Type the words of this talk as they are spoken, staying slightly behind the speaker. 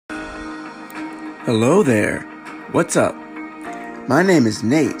Hello there. What's up? My name is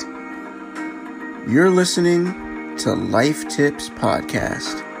Nate. You're listening to Life Tips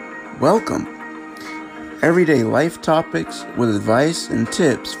Podcast. Welcome. Everyday life topics with advice and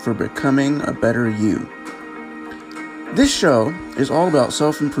tips for becoming a better you. This show is all about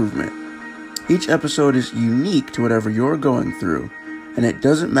self-improvement. Each episode is unique to whatever you're going through, and it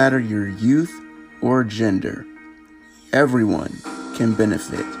doesn't matter your youth or gender. Everyone can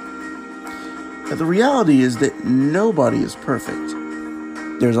benefit. But the reality is that nobody is perfect.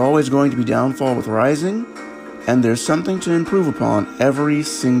 There's always going to be downfall with rising, and there's something to improve upon every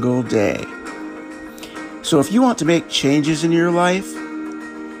single day. So if you want to make changes in your life,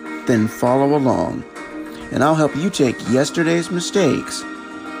 then follow along, and I'll help you take yesterday's mistakes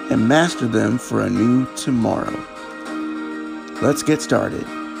and master them for a new tomorrow. Let's get started.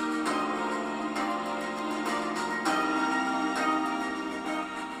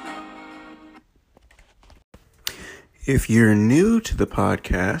 If you're new to the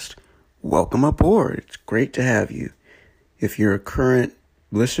podcast, welcome aboard. It's great to have you. If you're a current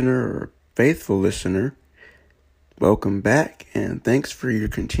listener or faithful listener, welcome back and thanks for your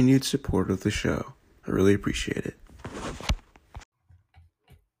continued support of the show. I really appreciate it.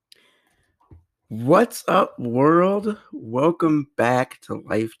 What's up, world? Welcome back to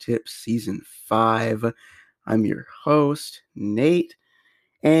Life Tips Season 5. I'm your host, Nate.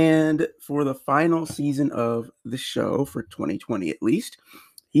 And for the final season of the show, for 2020 at least,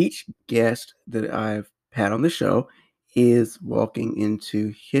 each guest that I've had on the show is walking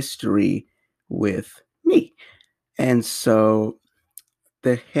into history with me. And so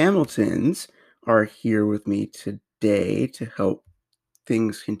the Hamiltons are here with me today to help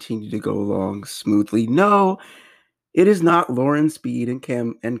things continue to go along smoothly. No, it is not Lauren Speed and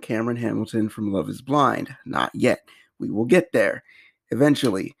Cameron Hamilton from Love is Blind. Not yet. We will get there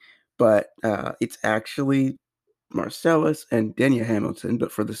eventually. But it's actually Marcellus and Denya Hamilton.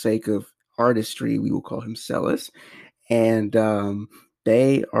 But for the sake of artistry, we will call him Cellus. And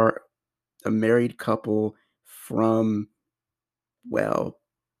they are a married couple from, well,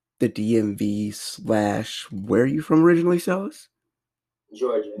 the DMV / where are you from originally, Cellus?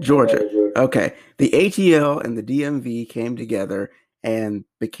 Georgia. Okay. The ATL and the DMV came together and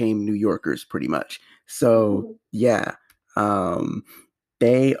became New Yorkers pretty much. So, yeah.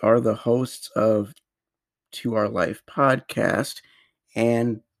 They are the hosts of To Our Life podcast,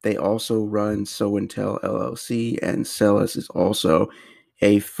 and they also run So and Tell LLC, and Cellus is also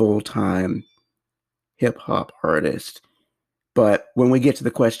a full-time hip-hop artist. But when we get to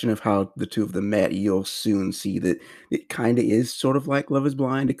the question of how the two of them met, you'll soon see that it kind of is sort of like Love is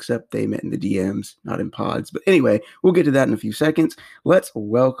Blind, except they met in the DMs, not in pods. But anyway, we'll get to that in a few seconds. Let's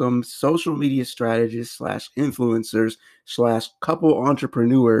welcome social media strategists / influencers / couple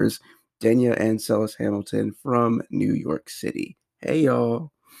entrepreneurs, Denya and Cellus Hamilton from New York City. Hey,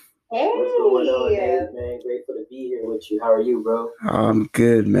 y'all. Hey. What's going on, Nate, man? Grateful to be here with you. How are you, bro? I'm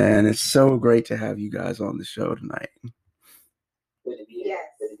good, man. It's so great to have you guys on the show tonight. Good to be here. Yes.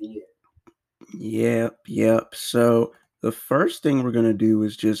 Good to be here. Yep. So the first thing we're going to do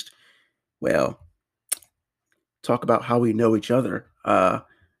is just, talk about how we know each other,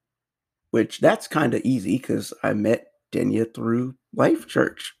 which that's kind of easy because I met Denya through Life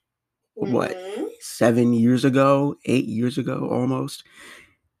Church. Mm-hmm. What, 7 years ago, 8 years ago, almost?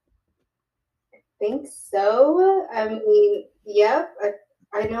 I think so. I mean, yep.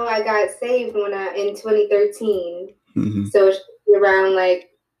 I know I got saved in 2013. Mm-hmm. So it's around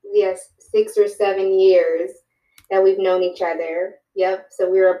 6 or 7 years that we've known each other. Yep. So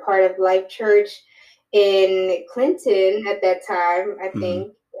we were a part of Life Church in Clinton at that time, I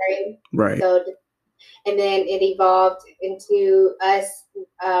think, right? Right. So, and then it evolved into us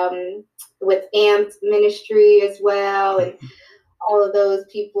with Amped Ministry as well, and all of those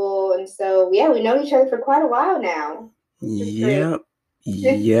people. And so, yeah, we know each other for quite a while now. Yep.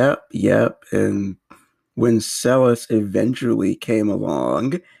 And when Cellus eventually came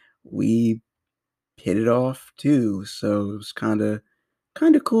along, we hit it off too. So it was kind of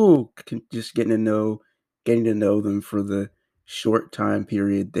cool just getting to know them for the short time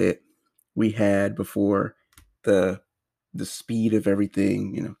period that we had before the speed of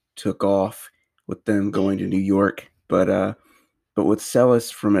everything, took off with them going to New York. But with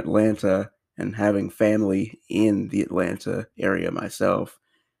Cellus from Atlanta and having family in the Atlanta area myself,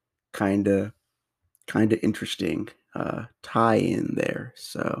 kind of interesting tie in there.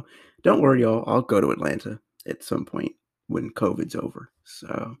 So don't worry, y'all. I'll go to Atlanta at some point when COVID's over.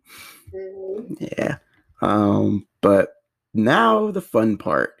 So yeah. But now the fun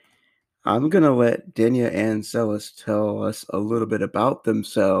part. I'm gonna let Denya and Cellus tell us a little bit about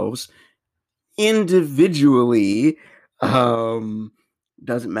themselves individually.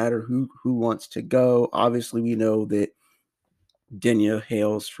 Doesn't matter who wants to go. Obviously, we know that Denya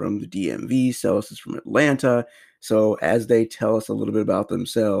hails from the DMV, Celis is from Atlanta. So as they tell us a little bit about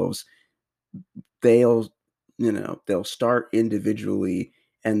themselves, they'll start individually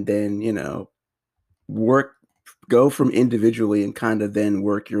and then, go from individually and kind of then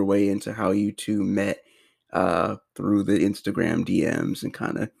work your way into how you two met through the Instagram DMs and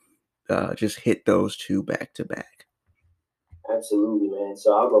kind of just hit those two back to back. Absolutely, man.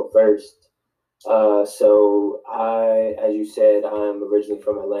 So I'll go first. So as you said, I'm originally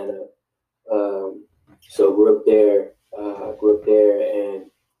from Atlanta. So grew up there and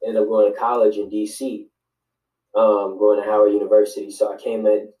ended up going to college in DC, going to Howard University. So I came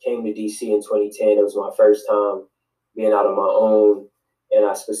to DC in 2010. It was my first time being out on my own, and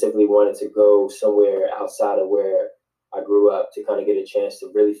I specifically wanted to go somewhere outside of where I grew up to kind of get a chance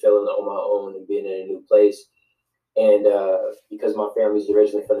to really feel it on my own and being in a new place. And because my family's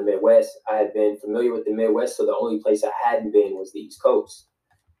originally from the Midwest, I had been familiar with the Midwest, so the only place I hadn't been was the East Coast.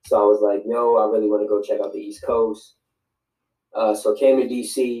 So I was like, no, I really want to go check out the East Coast. So I came to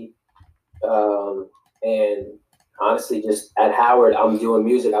DC, and honestly, just at Howard, I'm doing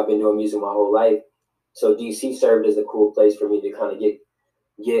music. I've been doing music my whole life. So DC served as a cool place for me to kind of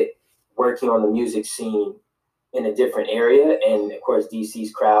get working on the music scene in a different area. And of course,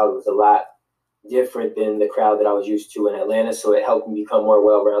 DC's crowd was a lot different than the crowd that I was used to in Atlanta. So it helped me become more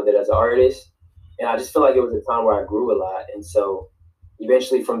well-rounded as an artist. And I just feel like it was a time where I grew a lot. And so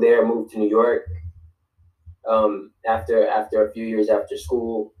eventually from there, I moved to New York after a few years after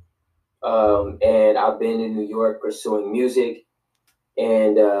school. And I've been in New York pursuing music.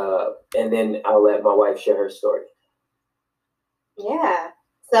 And then I'll let my wife share her story. Yeah.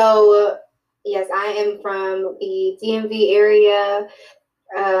 So, yes, I am from the DMV area.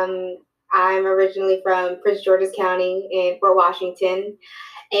 I'm originally from Prince George's County in Fort Washington,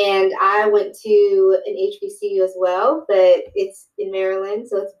 and I went to an HBCU as well, but it's in Maryland,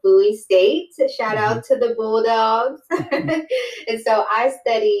 so it's Bowie State. Shout out to the Bulldogs. And so I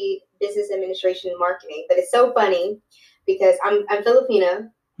studied business administration and marketing, but it's so funny because I'm Filipina.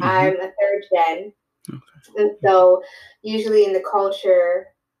 I'm a third gen. And so usually in the culture,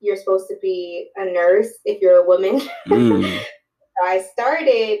 you're supposed to be a nurse if you're a woman. I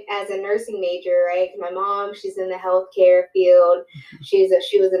started as a nursing major, right? My mom, she's in the healthcare field. She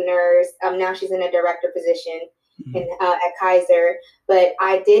was a nurse. Now she's in a director position at Kaiser. But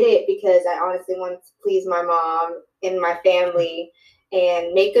I did it because I honestly wanted to please my mom and my family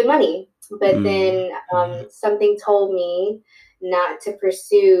and make good money. But then something told me not to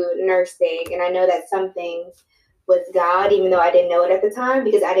pursue nursing. And I know that something was God, even though I didn't know it at the time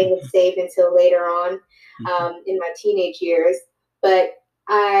because I didn't get saved until later on in my teenage years. But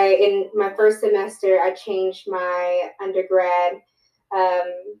in my first semester, I changed my undergrad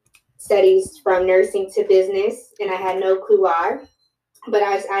studies from nursing to business, and I had no clue why. But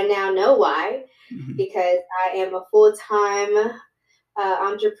I now know why, because I am a full-time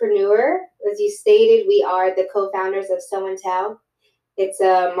entrepreneur. As you stated, we are the co-founders of So & Tell. It's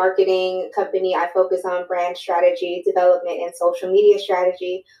a marketing company. I focus on brand strategy, development, and social media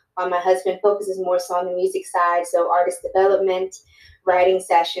strategy, while my husband focuses more so on the music side, so artist development, writing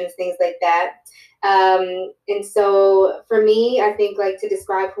sessions, things like that. And so for me, I think like to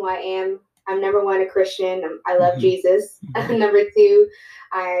describe who I am, I'm number one, a Christian. I love Jesus. Number two,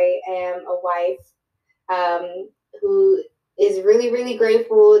 I am a wife who is really, really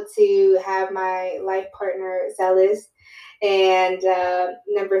grateful to have my life partner, Celis. And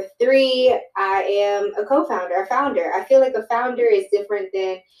number three, I am a co-founder, a founder. I feel like a founder is different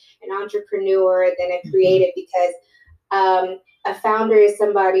than an entrepreneur, than a creative, because a founder is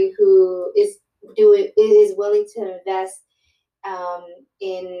somebody who is willing to invest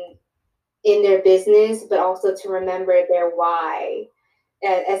in their business, but also to remember their why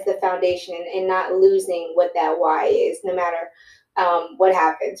as the foundation, and not losing what that why is, no matter what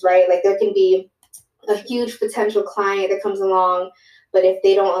happens, right? Like there can be a huge potential client that comes along, but if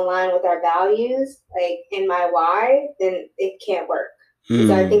they don't align with our values, like in my why, then it can't work.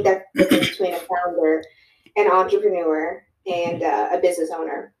 So I think that's the difference between a founder, an entrepreneur, and a business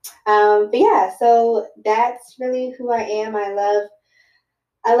owner. But yeah, so that's really who I am. I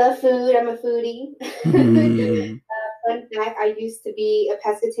love food. I'm a foodie. Fun fact, I used to be a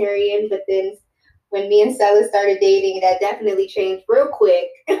pescatarian, but then when me and Stella started dating, that definitely changed real quick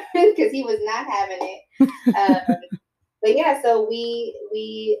because he was not having it. But yeah, so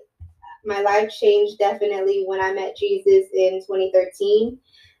my life changed definitely when I met Jesus in 2013.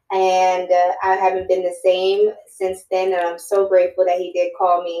 And I haven't been the same since then. And I'm so grateful that he did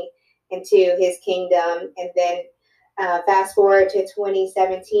call me into his kingdom. And then fast forward to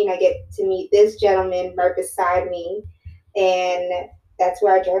 2017, I get to meet this gentleman right beside me, and that's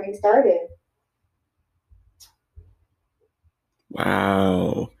where our journey started.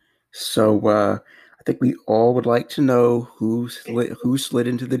 Wow. So I think we all would like to know who slid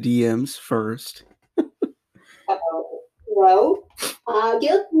into the DMs first. Well,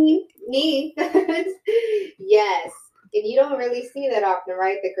 guilty, me. Yes. And you don't really see that often,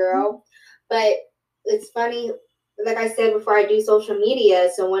 right? The girl. But it's funny, like I said before, I do social media.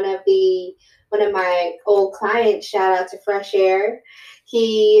 So one of my old clients, shout out to Fresh Air,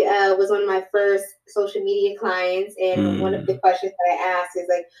 he was one of my first social media clients. And one of the questions that I asked is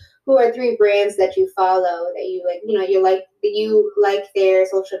like, who are 3 brands that you follow that you like, you like their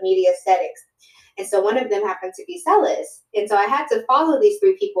social media aesthetics? And so one of them happened to be Celis. And so I had to follow these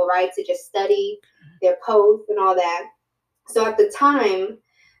 3 people, right, to just study their posts and all that. So at the time,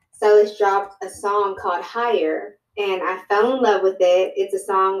 Celis dropped a song called Higher, and I fell in love with it. It's a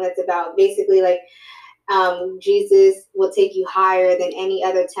song that's about basically like Jesus will take you higher than any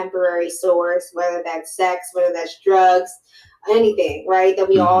other temporary source, whether that's sex, whether that's drugs, anything, right, that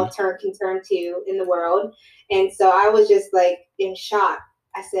we all can turn to in the world. And so I was just like in shock.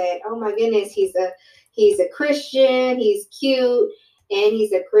 I said, oh my goodness, he's a Christian, he's cute, and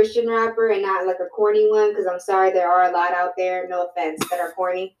he's a Christian rapper and not like a corny one, because I'm sorry, there are a lot out there, no offense, that are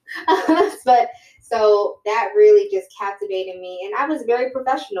corny. But so that really just captivated me. And I was very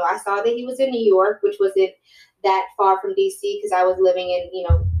professional. I saw that he was in New York, which wasn't that far from DC because I was living in,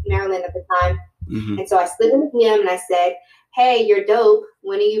 Maryland at the time. Mm-hmm. And so I slid into him and I said, hey, you're dope.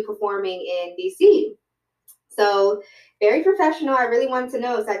 When are you performing in DC? So very professional. I really wanted to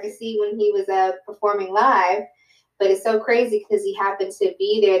know so I could see when he was performing live. But it's so crazy because he happened to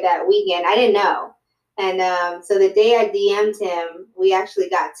be there that weekend. I didn't know. And so the day I DM'd him, we actually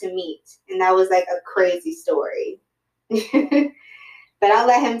got to meet. And that was like a crazy story. But I'll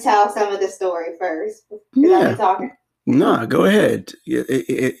let him tell some of the story first. Yeah. I've been talking. No, go ahead.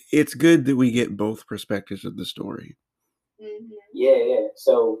 It's good that we get both perspectives of the story. Mm-hmm. Yeah.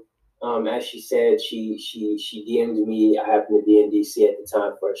 So as she said, she DM'd me. I happened to be in DC at the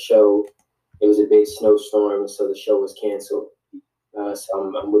time for a show. It was a big snowstorm, so the show was canceled.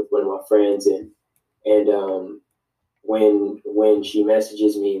 So I'm with one of my friends, and when she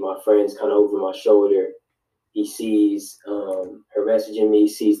messages me, my friend's kind of over my shoulder. He sees her messaging me,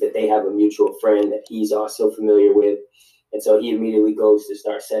 sees that they have a mutual friend that he's also familiar with, and so he immediately goes to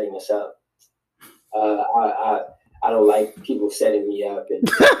start setting us up. I don't like people setting me up in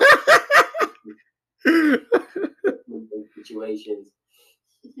situations.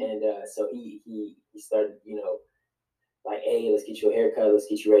 And so he started, like, hey, let's get you a haircut. Let's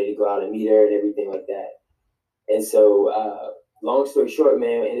get you ready to go out and meet her and everything like that. And so long story short,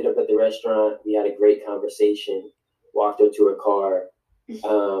 man, we ended up at the restaurant. We had a great conversation, walked up to her car,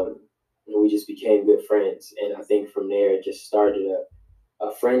 and we just became good friends. And I think from there, it just started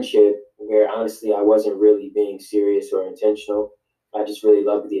a friendship where, honestly, I wasn't really being serious or intentional. I just really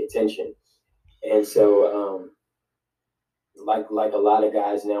loved the attention. And so like a lot of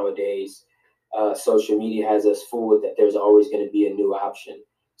guys nowadays, social media has us fooled that there's always going to be a new option.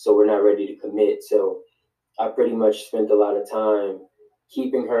 So we're not ready to commit. So I pretty much spent a lot of time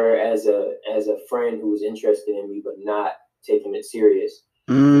keeping her as a friend who was interested in me, but not taking it serious.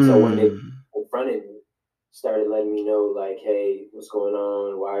 So when they confronted me, started letting me know, like, hey, what's going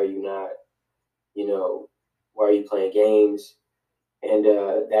on? Why are you not, why are you playing games? And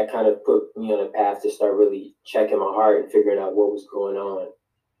that kind of put me on a path to start really checking my heart and figuring out what was going on.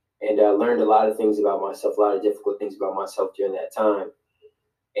 And I learned a lot of things about myself, a lot of difficult things about myself during that time.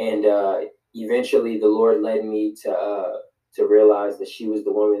 And eventually the Lord led me to realize that she was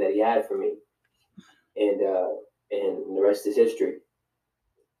the woman that he had for me. And the rest is history.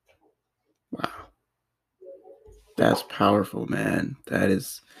 Wow. That's powerful, man. That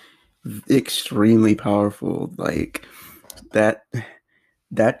is extremely powerful. Like that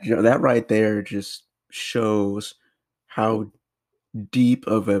right there just shows how deep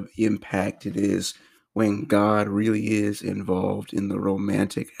of an impact it is when God really is involved in the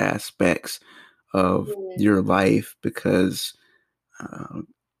romantic aspects of your life, because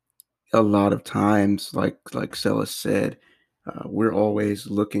a lot of times, like Celis said, we're always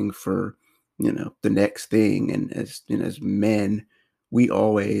looking for the next thing, and as men, we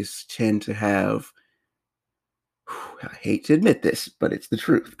always tend to have, I hate to admit this, but it's the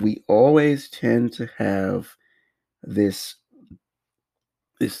truth, we always tend to have this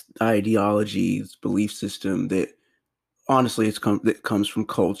ideology, this belief system that honestly that comes from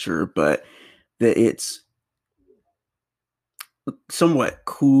culture, but that it's somewhat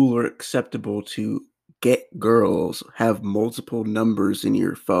cool or acceptable to get girls, have multiple numbers in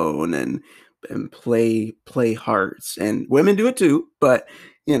your phone, and play hearts, and women do it too, but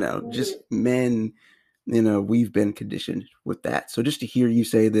just men, we've been conditioned with that. So just to hear you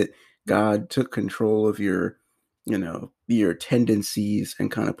say that God took control of your tendencies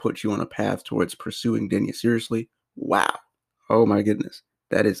and kind of put you on a path towards pursuing Denia seriously, wow. Oh my goodness,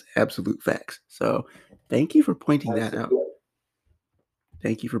 that is absolute facts. So thank you for pointing that out.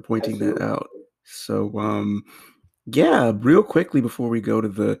 Thank you for pointing that out. So, yeah, real quickly before we go to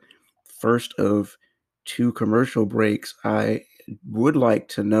the first of 2 commercial breaks, I would like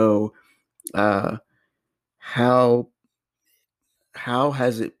to know how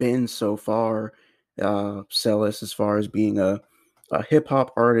has it been so far, Celis, as far as being a hip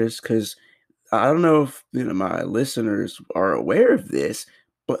hop artist? Because I don't know if my listeners are aware of this,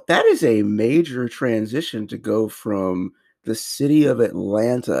 but that is a major transition to go from the city of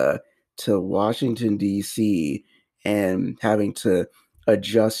Atlanta to Washington, D.C., and having to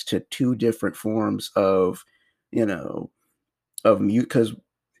adjust to 2 different forms of, mute. Because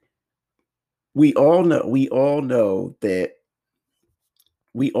we all know that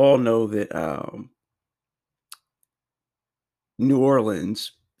New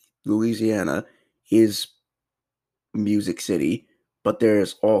Orleans, Louisiana, is Music City, but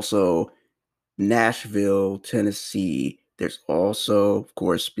there's also Nashville, Tennessee. There's also, of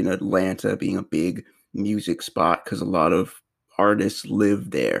course, Atlanta being a big music spot because a lot of artists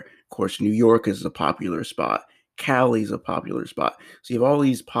live there. Of course, New York is a popular spot. Cali's a popular spot. So you have all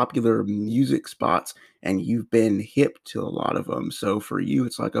these popular music spots, and you've been hip to a lot of them. So for you,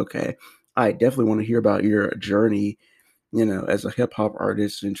 it's like, okay, I definitely want to hear about your journey, as a hip hop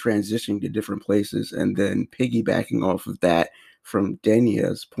artist and transitioning to different places, and then piggybacking off of that from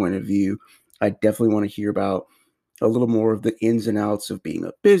Denia's point of view. I definitely want to hear about a little more of the ins and outs of being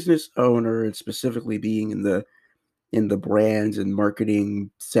a business owner, and specifically being in the brands and marketing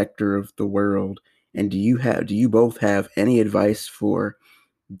sector of the world. And do you both have any advice for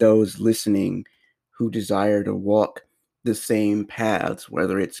those listening who desire to walk the same paths,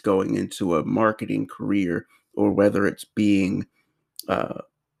 whether it's going into a marketing career or whether it's being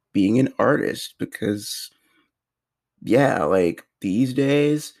an artist? Because yeah, like these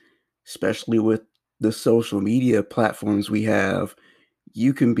days, especially with the social media platforms we have,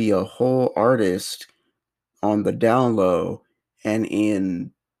 you can be a whole artist on the down low, and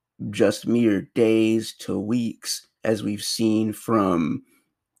in just mere days to weeks, as we've seen from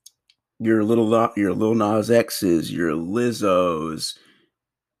your Lil Nas X's, your Lizzo's,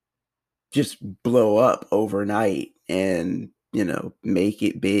 just blow up overnight and make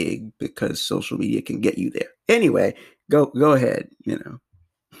it big because social media can get you there. Anyway, go ahead.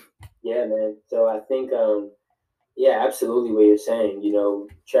 Yeah, man. So I think yeah, absolutely what you're saying.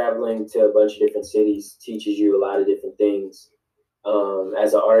 Traveling to a bunch of different cities teaches you a lot of different things,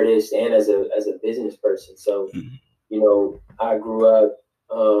 as an artist and as a business person. So, I grew up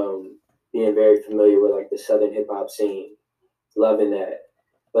being very familiar with like the Southern hip hop scene, loving that.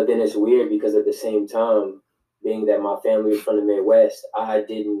 But then it's weird because at the same time, being that my family was from the Midwest, I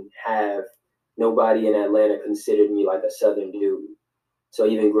didn't have nobody in Atlanta considered me like a Southern dude. So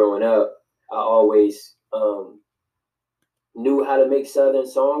even growing up, I always knew how to make Southern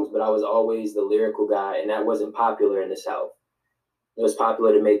songs, but I was always the lyrical guy, and that wasn't popular in the South. It was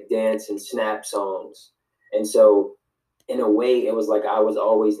popular to make dance and snap songs. And so, in a way, it was like I was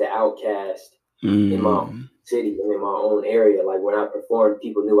always the outcast in my own city and in my own area. Like when I performed,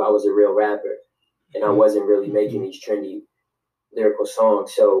 people knew I was a real rapper, and I wasn't really making these trendy lyrical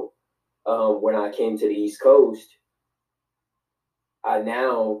songs. So, when I came to the East Coast, I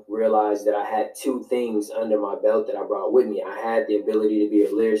now realized that I had 2 things under my belt that I brought with me. I had the ability to be a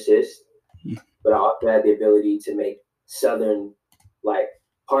lyricist, but I also had the ability to make Southern like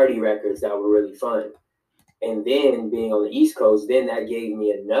party records that were really fun. And then being on the East Coast, then that gave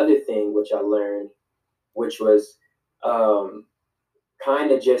me another thing which I learned, which was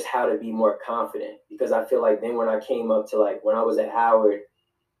kind of just how to be more confident. Because I feel like then when I came up to like when I was at Howard,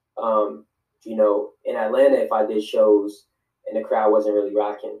 in Atlanta, if I did shows and the crowd wasn't really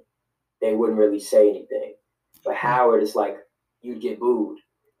rocking, they wouldn't really say anything. But Howard, it's like you'd get booed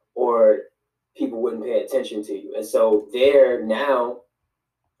or people wouldn't pay attention to you. And so there now,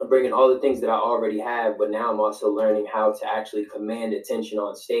 I'm bringing all the things that I already have, but now I'm also learning how to actually command attention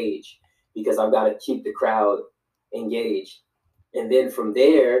on stage because I've got to keep the crowd engaged. And then from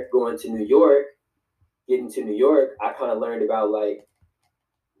there, getting to New York, I kind of learned about like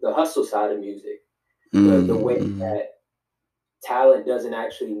the hustle side of music, the way that talent doesn't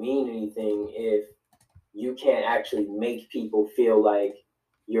actually mean anything if you can actually make people feel like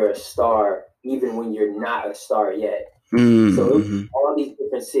you're a star even when you're not a star yet. Mm-hmm. So it was all these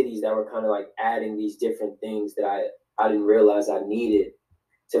different cities that were kind of like adding these different things that I didn't realize I needed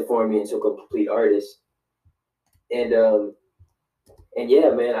to form me into a complete artist. And yeah,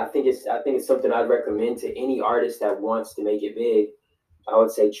 man, I think it's something I'd recommend to any artist that wants to make it big. I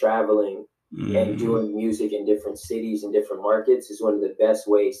would say traveling and doing music in different cities and different markets is one of the best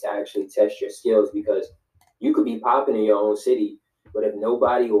ways to actually test your skills, because you could be popping in your own city, but if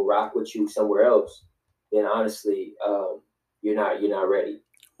nobody will rock with you somewhere else, then honestly, you're not ready.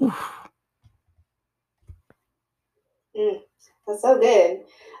 That's so good.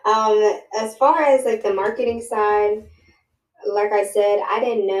 As far as like the marketing side, like I said, I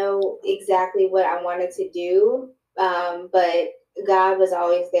didn't know exactly what I wanted to do, but God was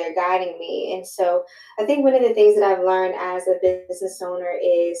always there guiding me. And so I think one of the things that I've learned as a business owner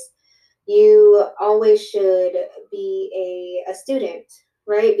is you always should be a student,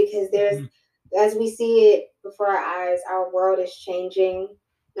 right? Because there's, as we see it before our eyes, our world is changing.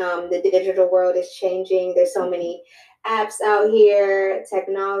 The digital world is changing. There's so many apps out here,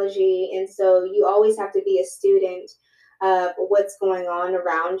 technology. And so you always have to be a student of what's going on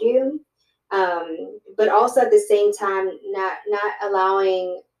around you. But also at the same time, not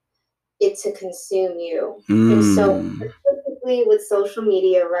allowing it to consume you. And so specifically with social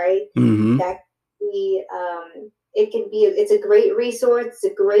media, right? That can be it's a great resource, it's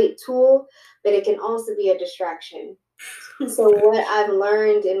a great tool, but it can also be a distraction. So what I've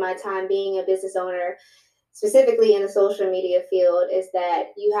learned in my time being a business owner, specifically in the social media field, is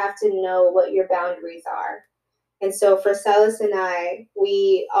that you have to know what your boundaries are. And so for Celis and I,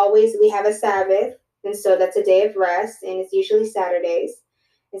 we have a Sabbath, and so that's a day of rest, and it's usually Saturdays.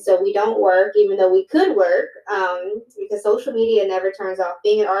 And so we don't work, even though we could work, because social media never turns off.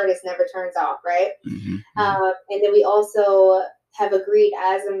 Being an artist never turns off, right? And then we also have agreed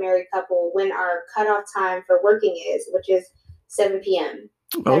as a married couple when our cutoff time for working is, which is 7 p.m.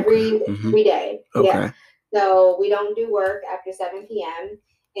 every day. Okay. Yeah. So we don't do work after 7 p.m.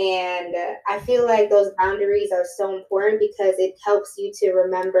 And I feel like those boundaries are so important because it helps you to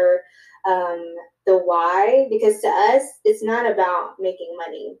remember the why. Because to us, it's not about making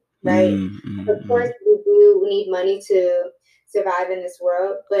money, right? Of course, we do need money to survive in this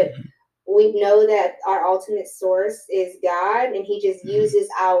world, but we know that our ultimate source is God, and He just uses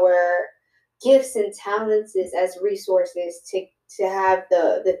our gifts and talents as resources to have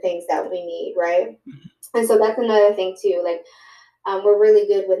the things that we need, right? And so that's another thing too. Like, we're really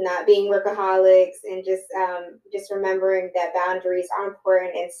good with not being workaholics and just remembering that boundaries are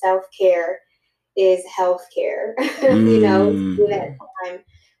important, and self-care is healthcare. You know, that time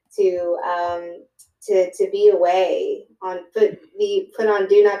to be away put on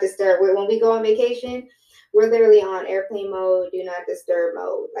do not disturb. When we go on vacation, we're literally on airplane mode, do not disturb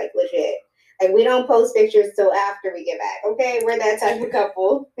mode, like legit. Like, we don't post pictures till after we get back. Okay, we're that type of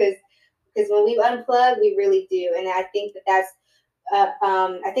couple, because when we unplug, we really do. And I think that's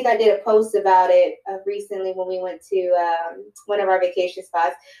I think I did a post about it recently when we went to one of our vacation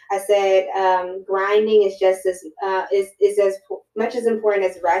spots. I said grinding is just as is as much as important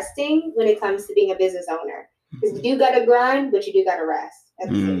as resting when it comes to being a business owner. Because you do got to grind, but you do got to rest at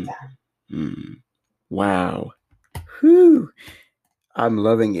the same time. Wow. Whew. I'm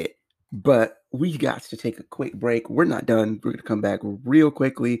loving it. But we've got to take a quick break. We're not done. We're going to come back real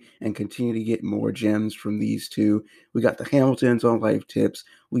quickly and continue to get more gems from these two. We got the Hamiltons on Life Tips.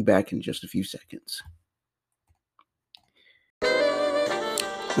 We'll be back in just a few seconds.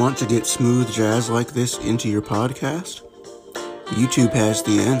 Want to get smooth jazz like this into your podcast? YouTube has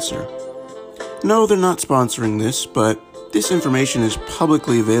the answer. No, they're not sponsoring this, but this information is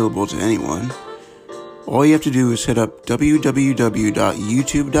publicly available to anyone. All you have to do is hit up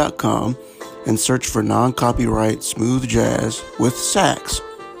www.youtube.com and search for non-copyright smooth jazz with sax.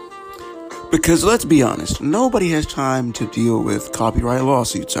 Because let's be honest, nobody has time to deal with copyright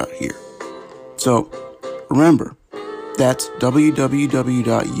lawsuits out here. So, remember, that's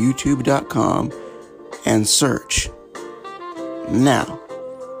www.youtube.com and search. Now,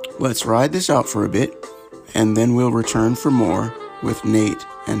 let's ride this out for a bit, and then we'll return for more with Nate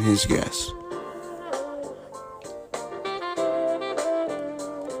and his guests.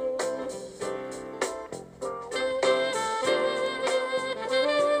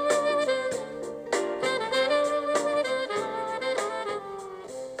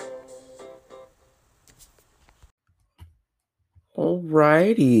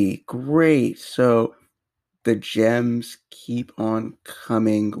 Alrighty, great. So the gems keep on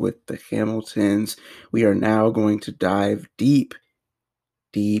coming with the Hamiltons. We are now going to dive deep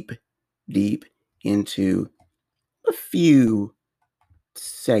into a few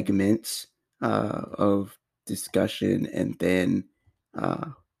segments of discussion, and then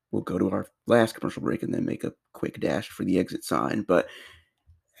we'll go to our last commercial break and then make a quick dash for the exit sign. But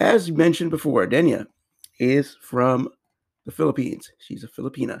as mentioned before, Denia is from the Philippines. She's a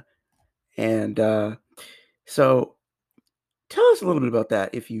Filipina. And so tell us a little bit about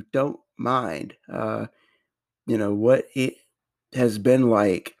that, if you don't mind. What it has been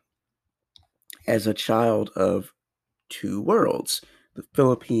like as a child of two worlds, the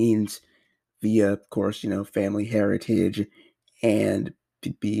Philippines via, of course, family heritage, and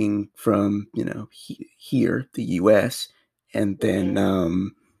being from, here, the U.S., and then,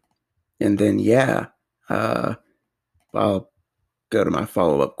 I'll go to my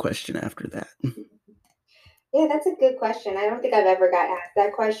follow-up question after that. Yeah, that's a good question. I don't think I've ever got asked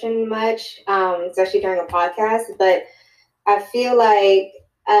that question much, especially during a podcast, but I feel like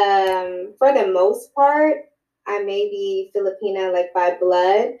for the most part, I may be Filipina like by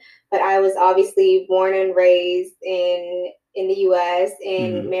blood, but I was obviously born and raised in the U.S.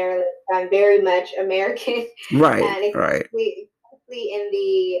 in Maryland. I'm very much American, right? And especially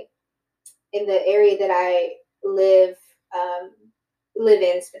in the area that I live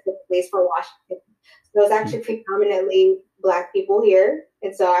in specifically is for Washington. So it's actually predominantly Black people here,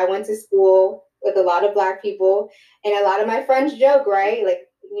 and so I went to school with a lot of Black people, and a lot of my friends joke, right? Like,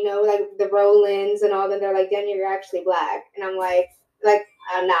 like the Rollins and all that. They're like, "Denia, you're actually Black," and I'm like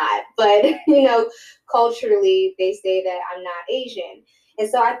I'm not, but culturally they say that I'm not Asian, and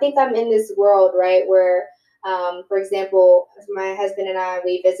so I think I'm in this world, right, where. For example, my husband and I,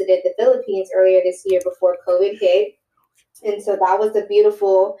 we visited the Philippines earlier this year before COVID hit. And so that was a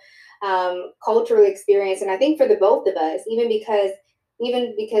beautiful cultural experience. And I think for the both of us, even because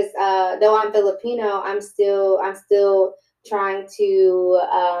though I'm Filipino, I'm still trying to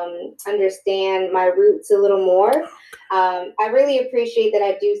understand my roots a little more. I really appreciate that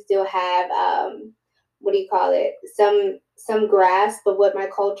I do still have some grasp of what my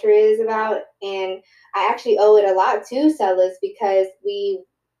culture is about, and I actually owe it a lot to Celis because we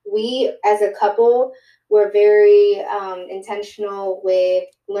as a couple were very intentional with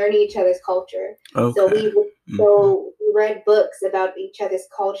learning each other's culture. Okay. So we read books about each other's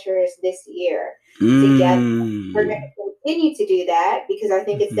cultures this year together. We're going to continue to do that because I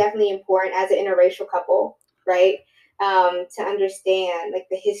think it's definitely important as an interracial couple, right? To understand like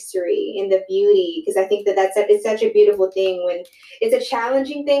the history and the beauty, because I think it's such a beautiful thing when it's a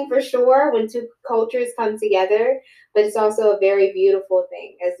challenging thing for sure when two cultures come together, but it's also a very beautiful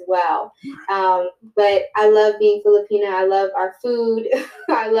thing as well. But I love being Filipina. I love our food.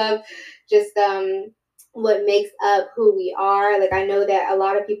 I love just what makes up who we are. Like, I know that a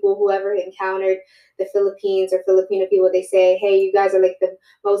lot of people who ever encountered the Philippines or Filipino people, they say, hey, you guys are like the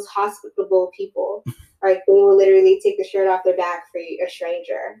most hospitable people. Right? They will literally take the shirt off their back for a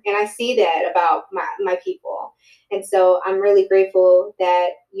stranger. And I see that about my people. And so I'm really grateful that,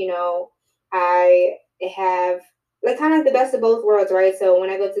 I have like kind of the best of both worlds, right? So when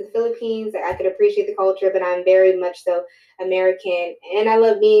I go to the Philippines, I could appreciate the culture, but I'm very much so American, and I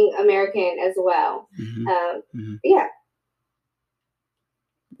love being American as well. Yeah.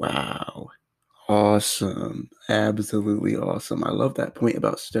 Wow. Awesome. Absolutely awesome. I love that point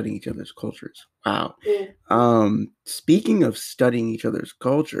about studying each other's cultures. Wow. Speaking of studying each other's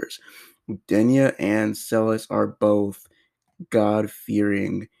cultures, Denia and Celis are both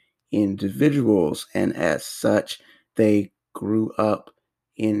God-fearing individuals, and as such, they grew up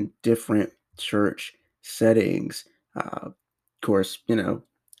in different church settings. Of course,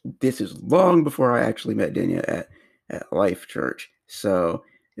 this is long before I actually met Denia at Life Church. So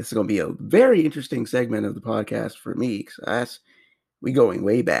this is going to be a very interesting segment of the podcast for me, because we going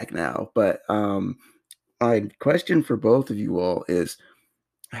way back now. But my question for both of you all is,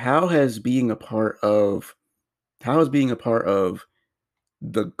 how has being a part of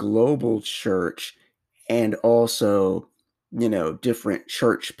the global church, and also, different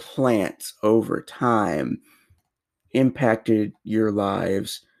church plants over time, impacted your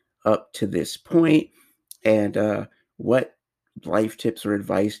lives up to this point? And what life tips or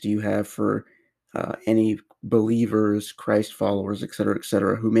advice do you have for any believers, Christ followers, et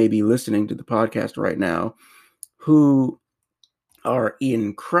cetera, who may be listening to the podcast right now, who are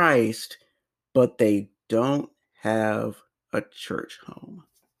in Christ, but they don't have a church home?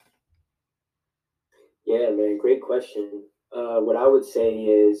 Yeah, man, great question. What I would say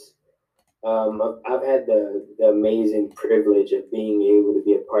is I've had the amazing privilege of being able to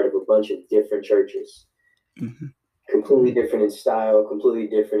be a part of a bunch of different churches. Completely different in style, completely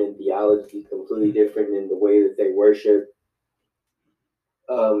different in theology, completely different in the way that they worship.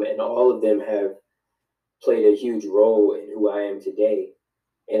 And all of them have played a huge role in who I am today.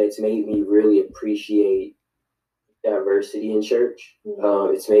 And it's made me really appreciate diversity in church.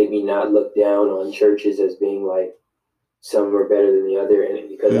 It's made me not look down on churches as being like some are better than the other. And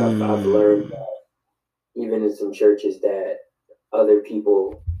because I've learned that even in some churches that other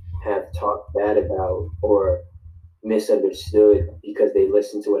people have talked bad about or misunderstood because they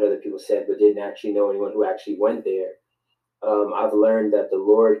listened to what other people said but didn't actually know anyone who actually went there. I've learned that the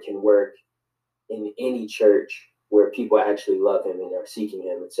Lord can work in any church where people actually love him and are seeking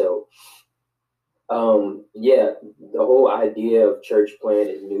him. And so, the whole idea of church plant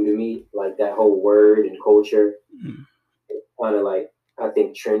is new to me. Like that whole word and culture, kind of like, I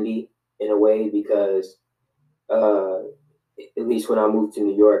think, trendy in a way because at least when I moved to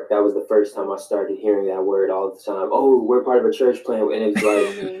New York, that was the first time I started hearing that word all the time. Oh, we're part of a church plant. And it was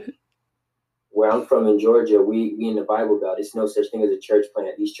like, where I'm from in Georgia, we in the Bible Belt, it's no such thing as a church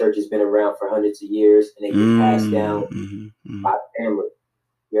plant. These churches been around for hundreds of years and they've been passed down by family.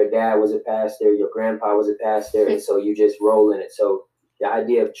 Your dad was a pastor, your grandpa was a pastor, and so you just roll in it. So the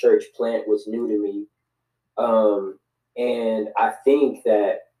idea of church plant was new to me. And I think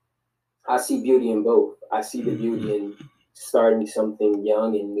that I see beauty in both. I see the beauty in starting something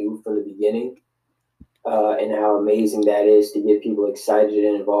young and new from the beginning, and how amazing that is to get people excited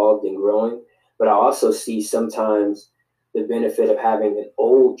and involved and growing. But I also see sometimes the benefit of having an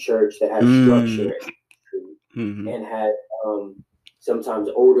old church that has structure and had sometimes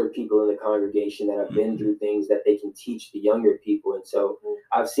older people in the congregation that have been through things that they can teach the younger people. And so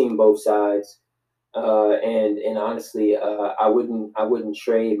I've seen both sides. And honestly, I wouldn't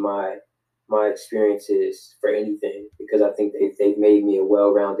trade my experiences for anything because I think they've made me a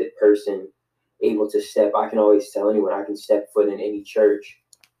well-rounded person, able to step. I can always tell anyone I can step foot in any church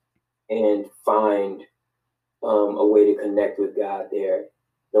and find a way to connect with God there,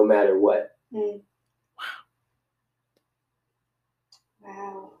 no matter what.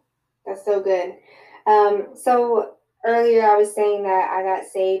 Wow, that's so good. So earlier I was saying that I got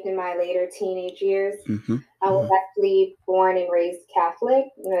saved in my later teenage years. I was actually born and raised Catholic,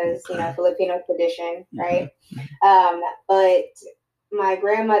 because Filipino tradition, right? But my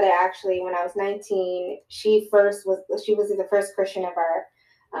grandmother actually, when I was 19, she was the first Christian of our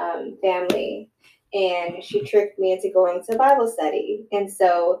family, and she tricked me into going to Bible study. And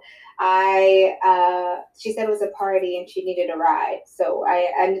so she said it was a party and she needed a ride, so I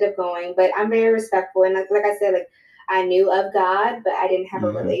ended up going. But I'm very respectful, and like I said, like I knew of God, but I didn't have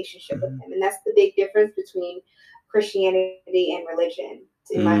a relationship with him, and that's the big difference between Christianity and religion.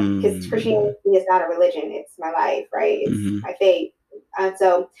 Because Christianity is not a religion; it's my life, right? It's my faith. And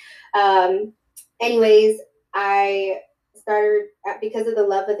so, anyways, I started, because of the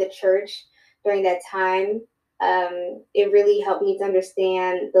love of the church during that time. It really helped me to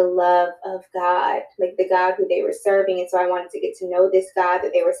understand the love of God, like the God who they were serving. And so I wanted to get to know this God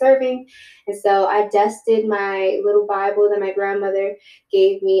that they were serving. And so I dusted my little Bible that my grandmother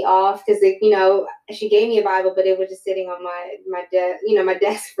gave me off, because she gave me a Bible, but it was just sitting on my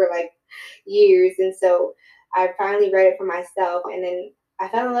desk for like years. And so I finally read it for myself, and then I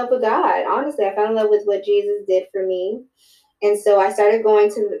fell in love with God. Honestly, I fell in love with what Jesus did for me. And so I started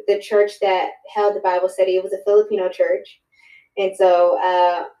going to the church that held the Bible study. It was a Filipino church. And so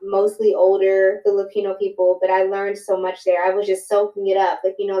mostly older Filipino people, but I learned so much there. I was just soaking it up,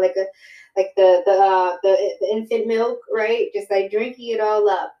 like the infant milk, right? Just like drinking it all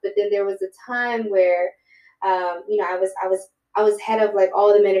up. But then there was a time where I was head of like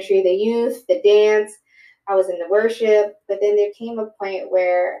all the ministry, the youth, the dance. I was in the worship, but then there came a point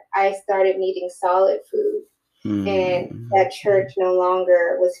where I started needing solid food. And that church no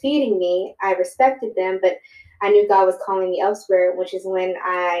longer was feeding me. I respected them, but I knew God was calling me elsewhere, which is when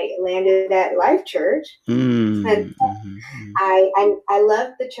I landed at Life Church. And I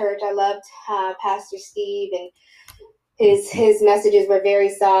loved the church. I loved Pastor Steve, and his messages were very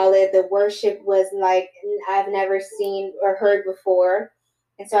solid. The worship was like I've never seen or heard before.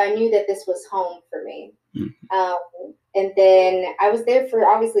 And so I knew that this was home for me. And then I was there for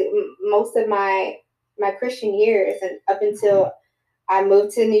obviously most of my Christian years, and up until I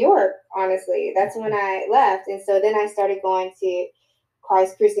moved to New York. Honestly, that's when I left. And so then I started going to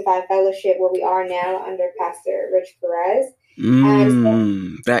Christ Crucified Fellowship, where we are now under Pastor Rich Perez.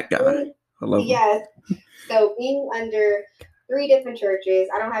 That guy. I love him. Yes. So being under 3 different churches,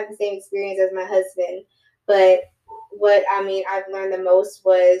 I don't have the same experience as my husband, but what I've learned the most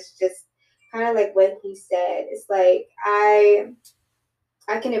was just kind of like what he said. It's like I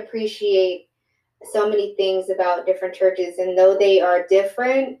can appreciate so many things about different churches, and though they are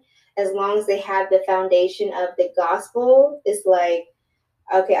different, as long as they have the foundation of the gospel, it's like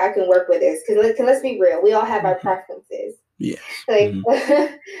okay, I can work with this. Because let's be real, we all have our preferences. Yes. Like,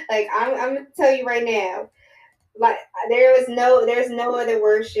 like I'm gonna tell you right now, like there's no other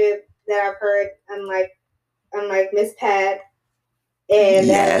worship that I've heard unlike Miss Pat and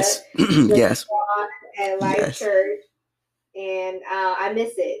yes. Yes. and Life Church, and I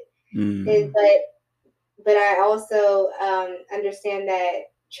miss it. Mm. But I also understand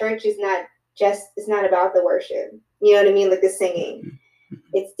that church is not it's not about the worship. You know what I mean? Like the singing.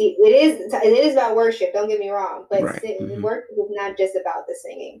 It is about worship. Don't get me wrong, but right. Worship is not just about the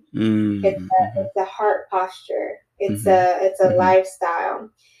singing. Mm-hmm. It's a heart posture. It's a lifestyle.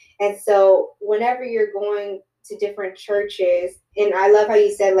 And so whenever you're going to different churches, and I love how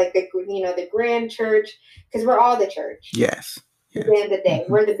you said like the grand church, because we're all the church. Yes. At the end of the day,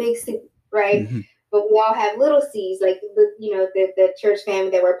 we're the big C, right? But we all have little C's, like the church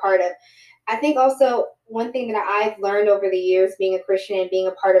family that we're part of. I think also one thing that I've learned over the years being a Christian and being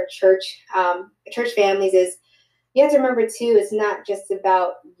a part of church families is you have to remember too, it's not just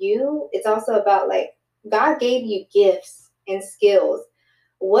about you. It's also about like God gave you gifts and skills.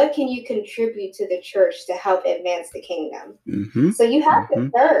 What can you contribute to the church to help advance the kingdom? So you have to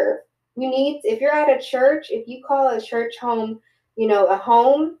serve. If you're at a church, if you call a church home, a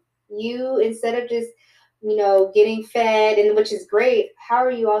home, instead of just getting fed, and which is great, how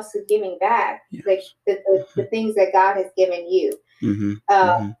are you also giving back? Yes. Like the things that God has given you. And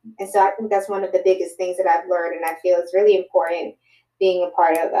so I think that's one of the biggest things that I've learned, and I feel it's really important being a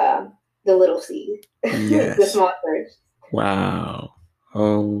part of the little C, yes. The small church. Wow.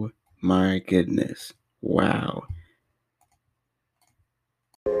 Oh my goodness. Wow.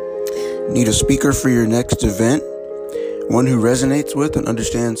 Need a speaker for your next event? One who resonates with and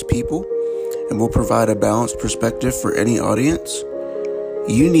understands people and will provide a balanced perspective for any audience?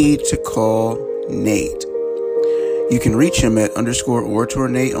 You need to call Nate. You can reach him at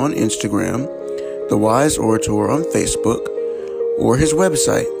 _OratorNate on Instagram, The Wise Orator on Facebook, or his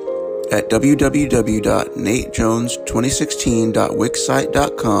website at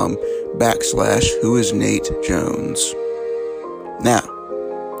www.natejones2016.wixsite.com/whoisnatejones. Now,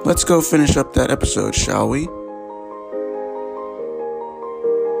 let's go finish up that episode, shall we?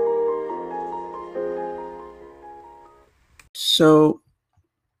 So,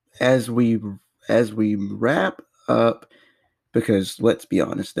 as we wrap up, because let's be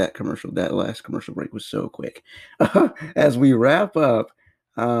honest, that last commercial break was so quick. As we wrap up,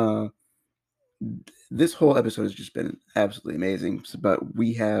 this whole episode has just been absolutely amazing. But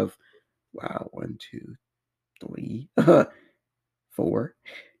we have, 1, 2, 3, 4,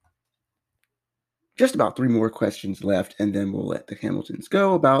 just about 3 more questions left, and then we'll let the Hamiltons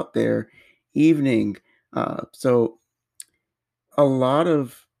go about their evening. So a lot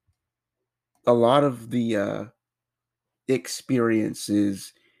of the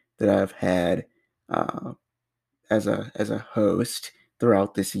experiences that I've had as a host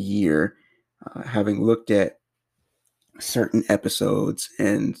throughout this year, having looked at certain episodes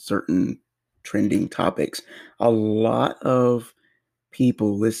and certain trending topics, a lot of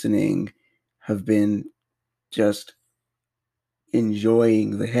people listening have been just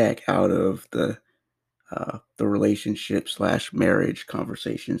enjoying the heck out of the relationship / marriage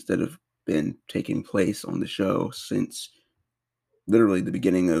conversations that have been taking place on the show since literally the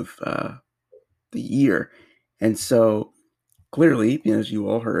beginning of the year. And so clearly, as you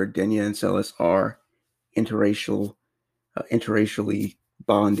all heard, Denya and Celis are interracially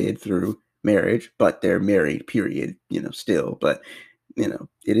bonded through marriage, but they're married, period, still. But,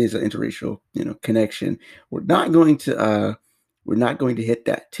 it is an interracial, connection. We're not going to hit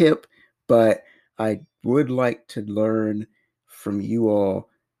that tip, but I would like to learn from you all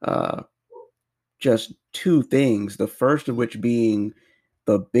just 2 things. The first of which being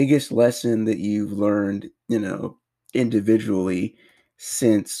the biggest lesson that you've learned, individually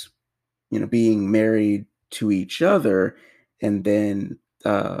since, being married to each other. And then,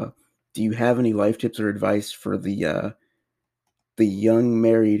 do you have any life tips or advice for the young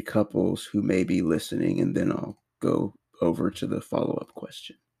married couples who may be listening? And then I'll go over to the follow-up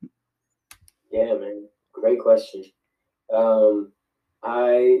question. Yeah, man. Great question.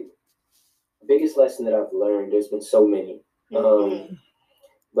 Biggest lesson that I've learned, there's been so many.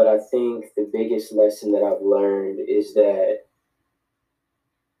 But I think the biggest lesson that I've learned is that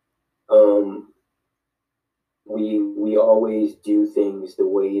we always do things the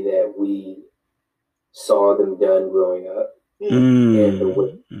way that we saw them done growing up, and the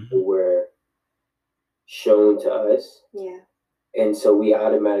way they were shown to us. Yeah. And so we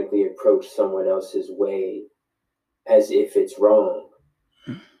automatically approach someone else's way as if it's wrong.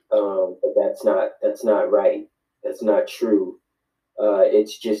 But that's not right. That's not true.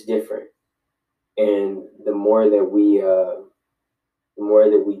 It's just different. And the more that we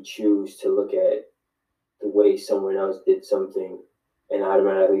choose to look at the way someone else did something and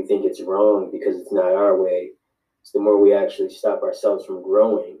automatically think it's wrong because it's not our way, it's the more we actually stop ourselves from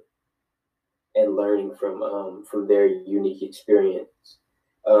growing and learning from their unique experience.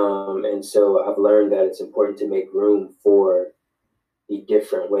 And so I've learned that it's important to make room for the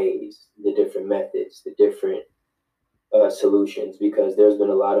different ways, the different methods, the different solutions, because there's been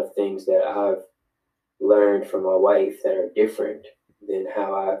a lot of things that I've learned from my wife that are different than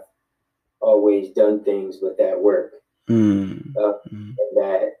how I've always done things with that work. And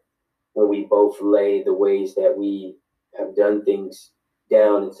that when we both lay the ways that we have done things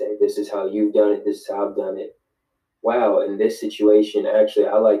down and say, this is how you've done it, this is how I've done it. Wow, in this situation, actually,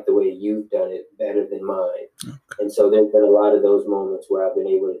 I like the way you've done it better than mine. Okay. And so there's been a lot of those moments where I've been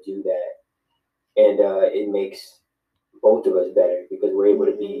able to do that. And it makes both of us better because we're able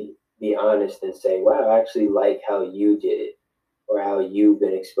to be honest and say, wow, I actually like how you did it or how you've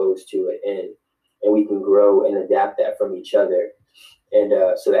been exposed to it. And we can grow and adapt that from each other. And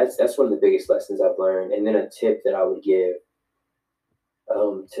so that's one of the biggest lessons I've learned. And then a tip that I would give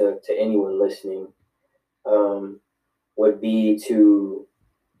to anyone listening would be to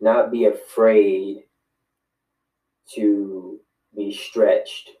not be afraid to be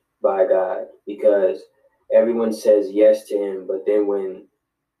stretched by God, because everyone says yes to him, but then when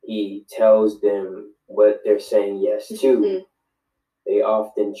he tells them what they're saying yes to, they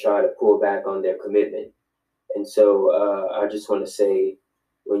often try to pull back on their commitment. And so I just want to say,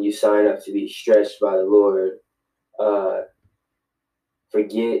 when you sign up to be stretched by the Lord,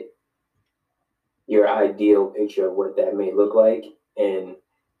 forget your ideal picture of what that may look like and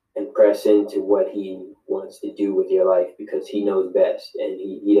press into what he wants to do with your life, because he knows best and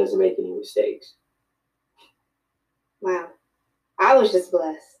he doesn't make any mistakes. Wow. I was just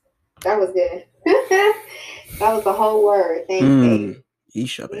blessed. That was good. That was the whole word. Thanks,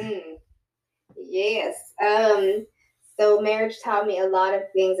 Yes. So marriage taught me a lot of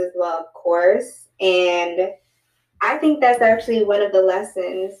things as well, of course. And I think that's actually one of the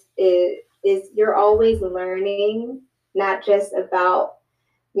lessons is you're always learning, not just about,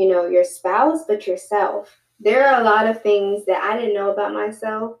 your spouse, but yourself. There are a lot of things that I didn't know about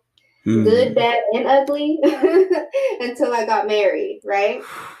myself, good, bad, and ugly, until I got married, right?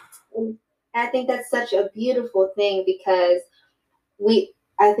 And I think that's such a beautiful thing because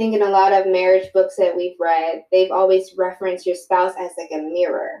I think in a lot of marriage books that we've read, they've always referenced your spouse as like a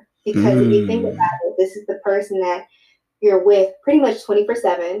mirror. Because if you think about it, this is the person that you're with pretty much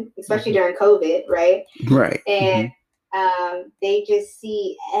 24/7, especially during COVID, right? Right. And they just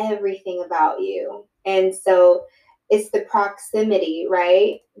see everything about you. And so it's the proximity,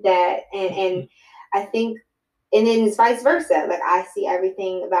 right? That and I think, and then it's vice versa. Like I see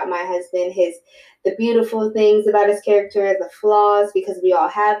everything about my husband, the beautiful things about his character, the flaws, because we all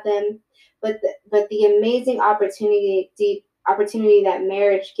have them. But the amazing opportunity that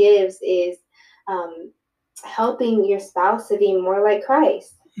marriage gives is helping your spouse to be more like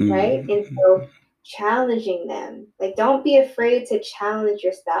Christ, right? And so challenging them. Like, don't be afraid to challenge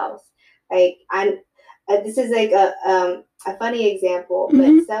your spouse. Like, this is like a funny example,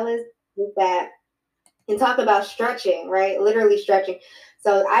 but Celis is that, and talk about stretching, right? Literally stretching.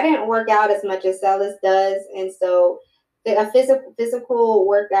 So I didn't work out as much as Celis does, and so a physical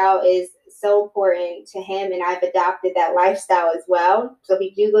workout is so important to him, and I've adopted that lifestyle as well. So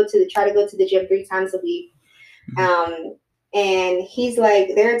we do try to go to the gym 3 times a week. And he's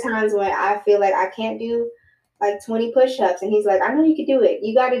like, there are times when I feel like I can't do like 20 push-ups, and he's like, I know you can do it.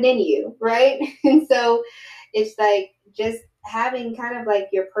 You got it in you, right? And so it's like just having kind of like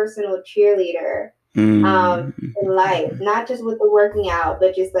your personal cheerleader in life, not just with the working out,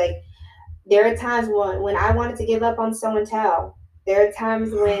 but just like there are times when I wanted to give up on show and tell. There are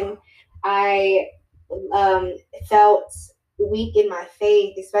times when I felt weak in my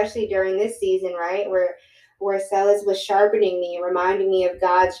faith, especially during this season, right? Where Celis was sharpening me and reminding me of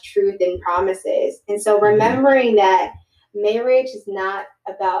God's truth and promises. And so remembering that marriage is not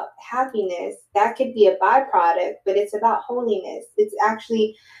about happiness, that could be a byproduct, but it's about holiness. It's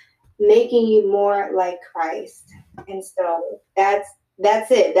actually making you more like Christ. And so that's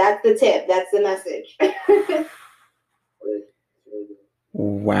it. That's the tip. That's the message.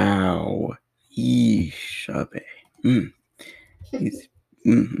 Wow. Yeshabe.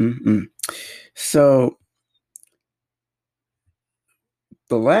 So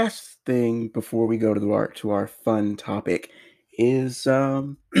the last thing before we go to our fun topic is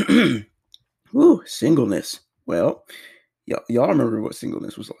singleness. Well, y'all remember what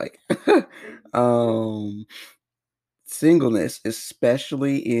singleness was like. singleness,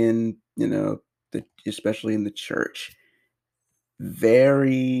 especially in, especially in the church,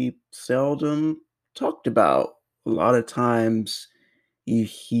 very seldom talked about. A lot of times you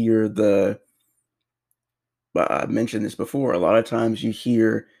hear I mentioned this before, a lot of times you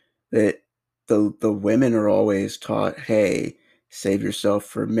hear that the women are always taught, hey, save yourself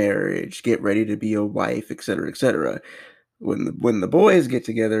for marriage, get ready to be a wife, etc., etc. When the boys get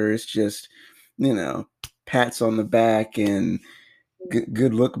together, it's just, pats on the back and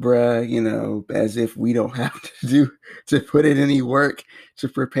good look, bruh, as if we don't have to put in any work to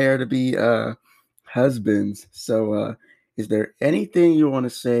prepare to be husbands. So is there anything you want to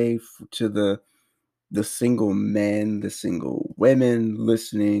say to the single men, the single women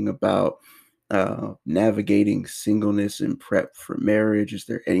listening about navigating singleness and prep for marriage? Is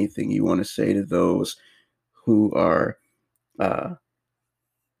there anything you want to say to those who are uh,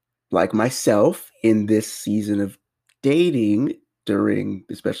 like myself in this season of dating,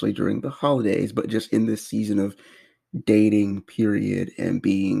 especially during the holidays, but just in this season of dating period and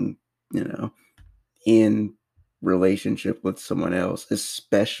being, in relationship with someone else,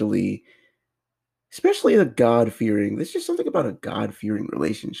 especially a God-fearing, there's just something about a God-fearing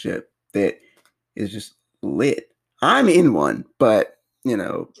relationship that is just lit. I'm in one, but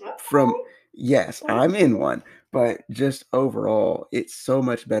yes, I'm in one, but just overall, it's so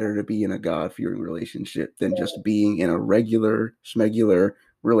much better to be in a God-fearing relationship than just being in a regular, schmegular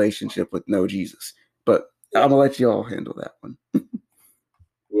relationship with no Jesus. But I'm gonna let you all handle that one.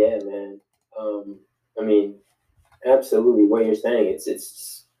 Yeah, man. I mean, absolutely. What you're saying, it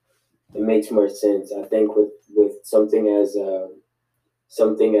makes more sense. I think with something as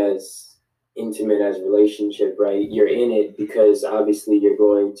intimate as relationship, right? You're in it because obviously you're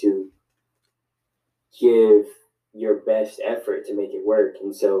going to give your best effort to make it work.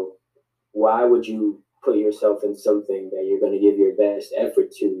 And so why would you put yourself in something that you're going to give your best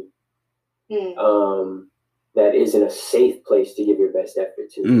effort to that isn't a safe place to give your best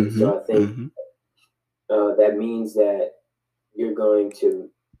effort to? Mm-hmm, so I think that means that you're going to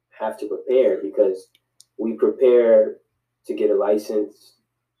have to prepare, because we prepare to get a license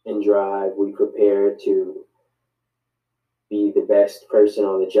and drive. We prepare to be the best person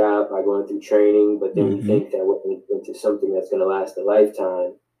on the job by going through training, but then we think that we're into something that's going to last a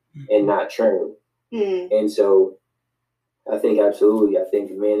lifetime and not train. And so I think absolutely, I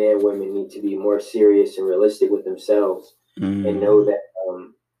think men and women need to be more serious and realistic with themselves and know that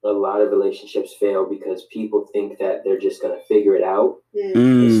a lot of relationships fail because people think that they're just going to figure it out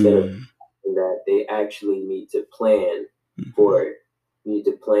instead of that they actually need to plan for it. You need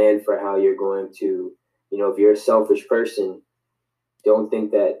to plan for how you're going to, if you're a selfish person, don't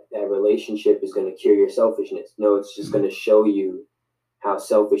think that that relationship is going to cure your selfishness. No, it's just going to show you how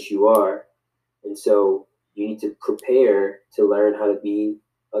selfish you are. And so you need to prepare to learn how to be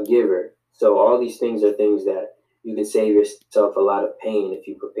a giver. So all these things are things that you can save yourself a lot of pain if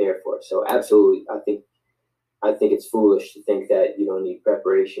you prepare for it. So absolutely, I think it's foolish to think that you don't need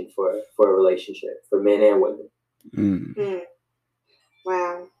preparation for a relationship, for men and women.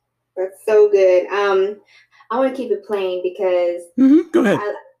 Wow, that's so good. I want to keep it plain because go ahead.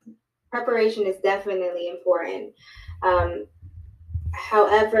 Preparation is definitely important.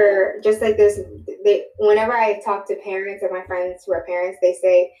 However, just like this, whenever I talk to parents or my friends who are parents, they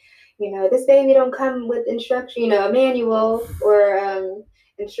say, this baby don't come with instruction, a manual or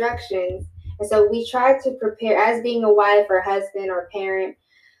instructions. And so we try to prepare, as being a wife or husband or parent,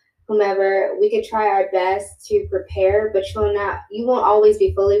 whomever, we could try our best to prepare, but you won't always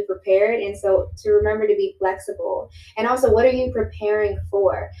be fully prepared. And so to remember to be flexible. And also, what are you preparing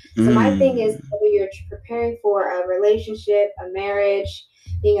for? So my thing is, whether you're preparing for a relationship, a marriage,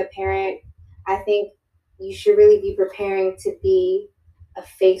 being a parent, I think you should really be preparing to be a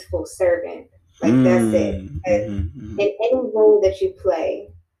faithful servant. Like that's it. And in any role that you play,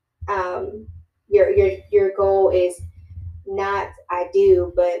 your goal is not I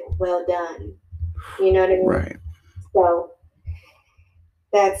do, but well done. You know what I mean? Right. So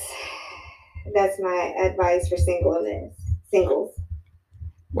that's my advice for singles.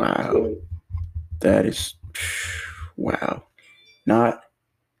 Wow. That is, wow. Not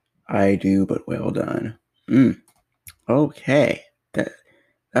I do, but well done. Okay.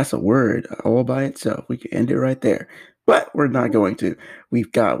 That's a word all by itself. We can end it right there. But we're not going to.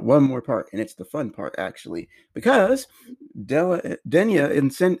 We've got one more part, and it's the fun part, actually, because Denia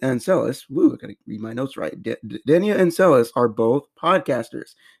and Celis, I gotta read my notes right. Denia and Celis are both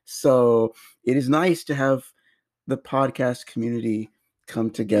podcasters. So it is nice to have the podcast community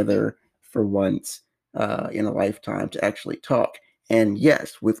come together for once in a lifetime to actually talk. And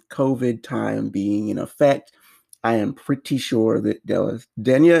yes, with COVID time being in effect, I am pretty sure that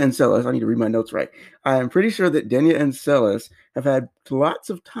Denya and Celis, I need to read my notes right. I am pretty sure that Denya and Celis have had lots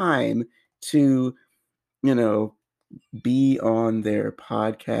of time to, be on their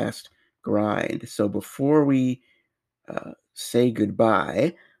podcast grind. So before we say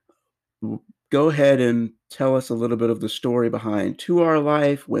goodbye, go ahead and tell us a little bit of the story behind To Our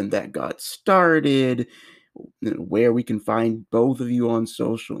Life, when that got started, where we can find both of you on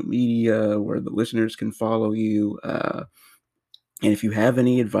social media, where the listeners can follow you, and if you have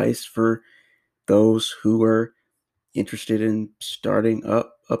any advice for those who are interested in starting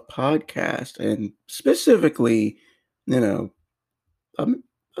up a podcast, and specifically, a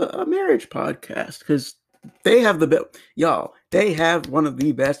marriage podcast, because they have they have one of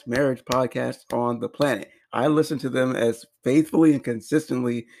the best marriage podcasts on the planet. I listen to them as faithfully and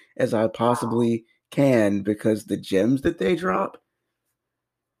consistently as I possibly can, because the gems that they drop,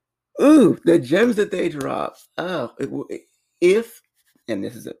 oh, if, and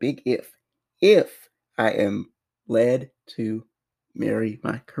this is a big if I am led to marry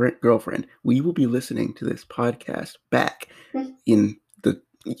my current girlfriend, we will be listening to this podcast back in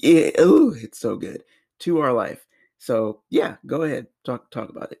it's so good. To Our Life. So yeah, go ahead, talk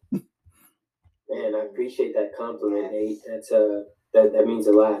about it. Man, I appreciate that compliment, Nate. That's that means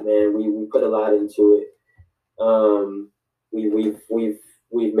a lot, man. We put a lot into it.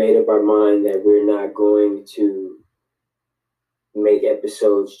 We've made up our mind that we're not going to make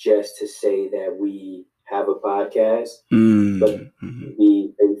episodes just to say that we have a podcast, but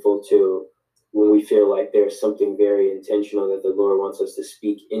be faithful to when we feel like there's something very intentional that the Lord wants us to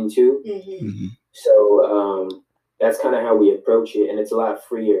speak into. So that's kind of how we approach it, and it's a lot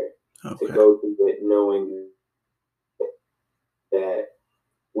freer to go through it knowing that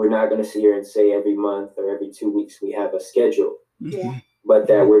we're not going to sit here and say every month or every 2 weeks we have a schedule, but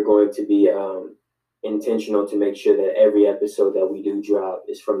that we're going to be intentional to make sure that every episode that we do drop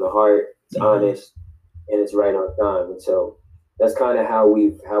is from the heart, it's honest, and it's right on time. And so that's kind of how we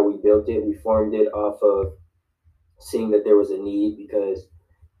built it. We formed it off of seeing that there was a need, because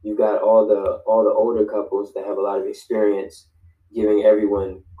you've got all the older couples that have a lot of experience giving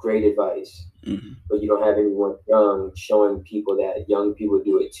everyone great advice, but you don't have anyone young showing people that young people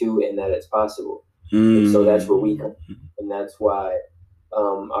do it too and that it's possible. And so that's where we come, and that's why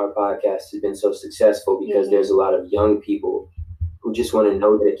our podcast has been so successful, because there's a lot of young people who just want to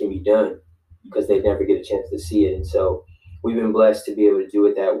know that it can be done, because they never get a chance to see it. And so we've been blessed to be able to do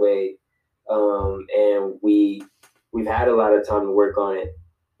it that way. And we've had a lot of time to work on it,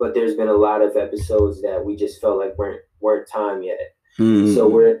 but there's been a lot of episodes that we just felt like weren't time yet. So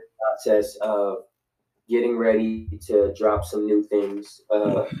we're in the process of getting ready to drop some new things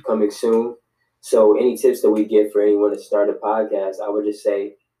coming soon. So any tips that we give for anyone to start a podcast, I would just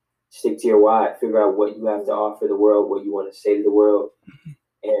say, stick to your why. Figure out what you have to offer the world, what you want to say to the world,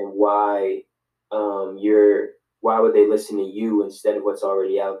 and why would they listen to you instead of what's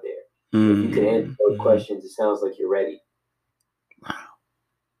already out there. If you can answer those questions, it sounds like you're ready. Wow.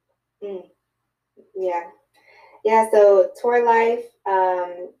 Yeah. So To Our Life.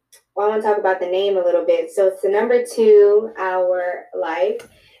 I want to talk about the name a little bit. So it's the number 2, Our Life.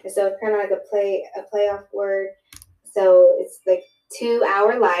 And so it's kind of like a playoff word. So it's like To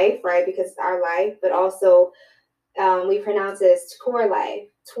Our Life, right? Because it's our life, but also we pronounce it as Tour Life,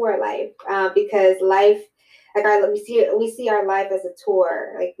 because life, like we see our life as a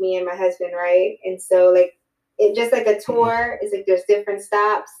tour, like me and my husband, right? And so like it just like a tour is like there's different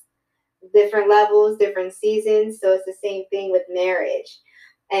stops, different levels, different seasons. So it's the same thing with marriage.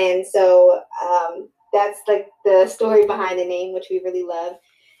 And so that's like the story behind the name, which we really love.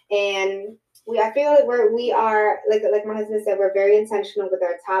 And I feel like we are like my husband said, we're very intentional with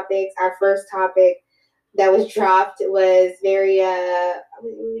our topics. Our first topic that was dropped was very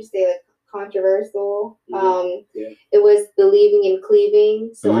we would say like controversial. It was believing in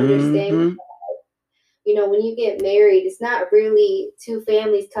cleaving. So understanding, when you get married, it's not really 2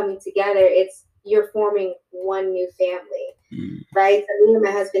 families coming together. It's you're forming one new family, right? So me and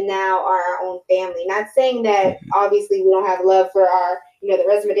my husband now are our own family. Not saying that obviously we don't have love for our, the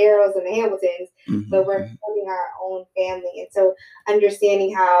Resmaderos and the Hamiltons, but we're forming our own family. And so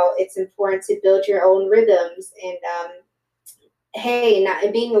understanding how it's important to build your own rhythms and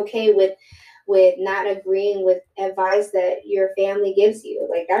being okay with not agreeing with advice that your family gives you.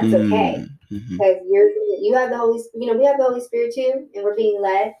 Like that's okay. Because you have the Holy Spirit, we have the Holy Spirit too, and we're being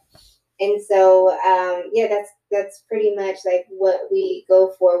led. And so, that's pretty much like what we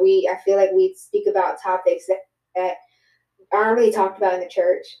go for. I feel like we speak about topics that aren't really talked about in the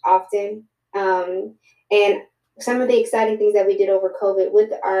church often. And some of the exciting things that we did over COVID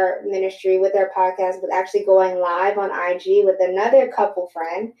with our ministry, with our podcast, was actually going live on IG with another couple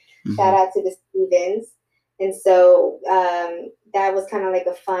friend. Mm-hmm. Shout out to the Stevens. And so that was kind of like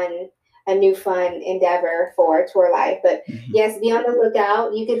a new fun endeavor for Tour Life. But yes, be on the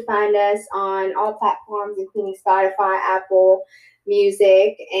lookout. You can find us on all platforms, including Spotify, Apple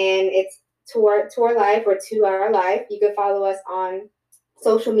Music, and it's Tour Life or 2 Hour Life. You can follow us on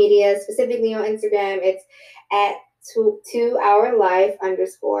social media, specifically on Instagram. It's at 2 Hour Life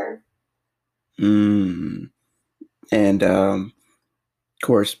 _. And of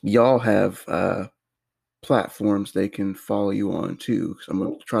course, y'all have platforms they can follow you on too. So I'm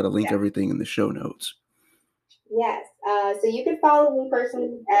going to try to link everything in the show notes. Yes. So you can follow me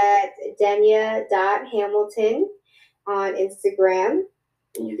personally at Denya.Hamilton on Instagram.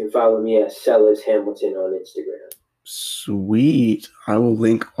 And you can follow me at Sellers Hamilton on Instagram. Sweet. I will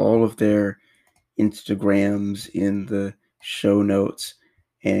link all of their Instagrams in the show notes,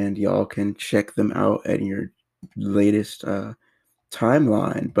 and y'all can check them out at your latest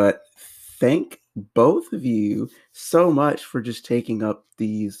timeline. But thank both of you so much for just taking up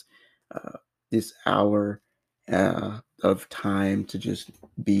this hour of time to just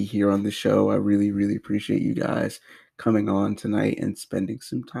be here on the show. I really, really appreciate you guys coming on tonight and spending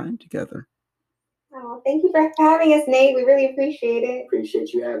some time together. Oh, thank you for having us, Nate. We really appreciate it.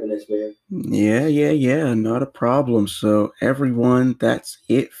 Appreciate you having us, man. Yeah. Not a problem. So everyone, that's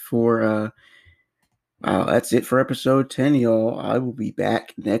it for episode 10, y'all. I will be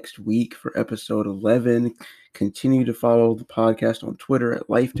back next week for episode 11. Continue to follow the podcast on Twitter at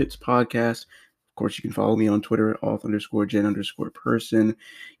Life Tips Podcast. Of course, you can follow me on Twitter at auth_Jen_person.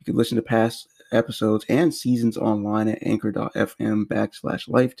 You can listen to past episodes and seasons online at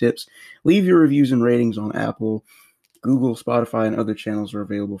anchor.fm/life tips. Leave your reviews and ratings on Apple, Google, Spotify, and other channels are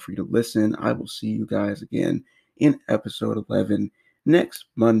available for you to listen. I will see you guys again in episode 11 next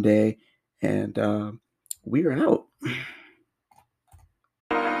Monday. And we are out.